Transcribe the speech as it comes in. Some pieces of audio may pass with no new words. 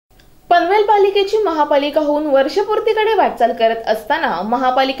पनवेल पालिकेची महापालिका होऊन वर्षपूर्तीकडे वाटचाल करत असताना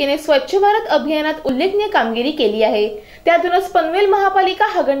महापालिकेने स्वच्छ भारत अभियानात उल्लेखनीय कामगिरी केली आहे। त्यातूनच पनवेल महापालिका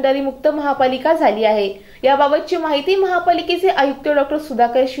हागणदारी मुक्त महापालिका झाली आहे। याबाबतची माहिती महापालिकेचे आयुक्त डॉ.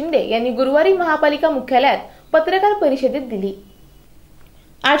 सुधाकर शिंदे यांनी गुरुवारी महापालिका मुख्यालयात पत्रकार परिषदेत दिली।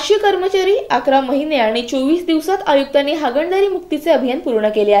 800 कर्मचारी 11 महिने आणि 24 दिवसात आयुक्तांनी हागणदारी मुक्तीचे अभियान पूर्ण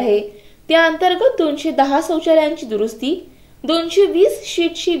केले आहे। त्या अंतर्गत 210 शौचालयांची दुरुस्ती, 220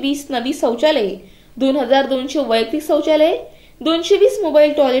 शीटची 20 नवी शौचालये, 2200 वैयक्तिक शौचालये, 220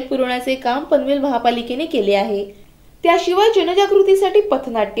 मोबाईल टॉयलेट पुरवण्याचे काम पनवेल महापालिकेने केले आहे। त्याशिवाय जनजागृतीसाठी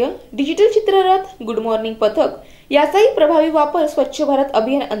पथनाट्य, डिजिटल चित्ररथ, गुड मॉर्निंग पथक याचाही प्रभावी वापर स्वच्छ भारत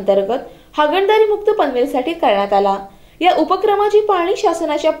अभियान अंतर्गत हागणदारी मुक्त पनवेलसाठी करण्यात आला। या उपक्रमाची पाहणी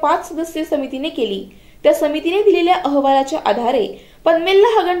शासनाच्या 5 सदस्यीय समितीने केली। त्या समितीने दिलेल्या अहवालाच्या आधारे पनवेलला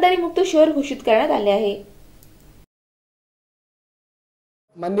हागणदारी मुक्त शहर घोषित करण्यात आले आहे।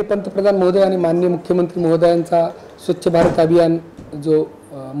 माननीय पंतप्रधान महोदय आणि माननीय मुख्यमंत्री महोदयांचा स्वच्छ भारत अभियान जो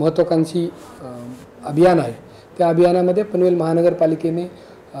महत्त्वाकांक्षी अभियान आहे, त्या अभियानामध्ये पनवेल महानगरपालिकेने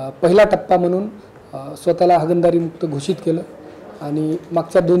पहिला टप्पा म्हणून स्वतःला हागणदारी मुक्त घोषित केलं आणि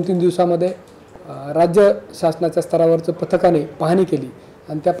मागच्या 2-3 दिवसामध्ये राज्य शासनाच्या स्तरावरचं पथकाने पाहणी केली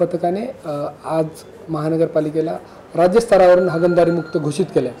आणि त्या पथकाने आज महानगरपालिकेला राज्य स्तरावरून हागणदारी मुक्त घोषित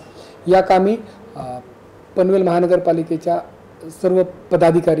केलं। या कामी पनवेल महानगरपालिकेच्या सर्व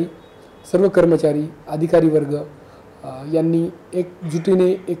पदाधिकारी, सर्व कर्मचारी, अधिकारी वर्ग यांनी एकजुटीने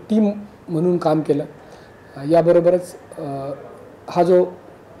एक टीम म्हणून काम केलं। याबरोबरच हा जो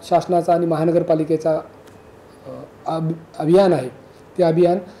शासनाचा आणि महानगरपालिकेचा अभियान आहे, ते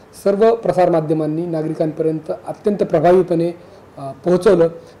अभियान सर्व प्रसारमाध्यमांनी नागरिकांपर्यंत अत्यंत प्रभावीपणे पोहोचवलं।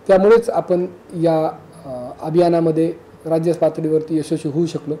 त्यामुळेच आपण या अभियानामध्ये राज्य पातळीवरती यशस्वी होऊ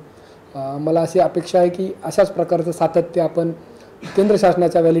शकलो। मला अशी अपेक्षा आहे की अशाच प्रकारचं सातत्य आपण केंद्र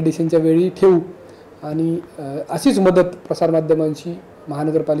शासनाच्या व्हॅलिडेशनच्या वेळी ठेवू आणि अशीच मदत प्रसारमाध्यमांशी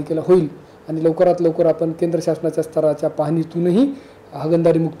महानगरपालिकेला होईल आणि लवकरात लवकर आपण केंद्र शासनाच्या स्तराच्या पाहणीतूनही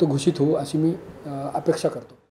हागणदारी मुक्त घोषित होऊ अशी मी अपेक्षा करतो।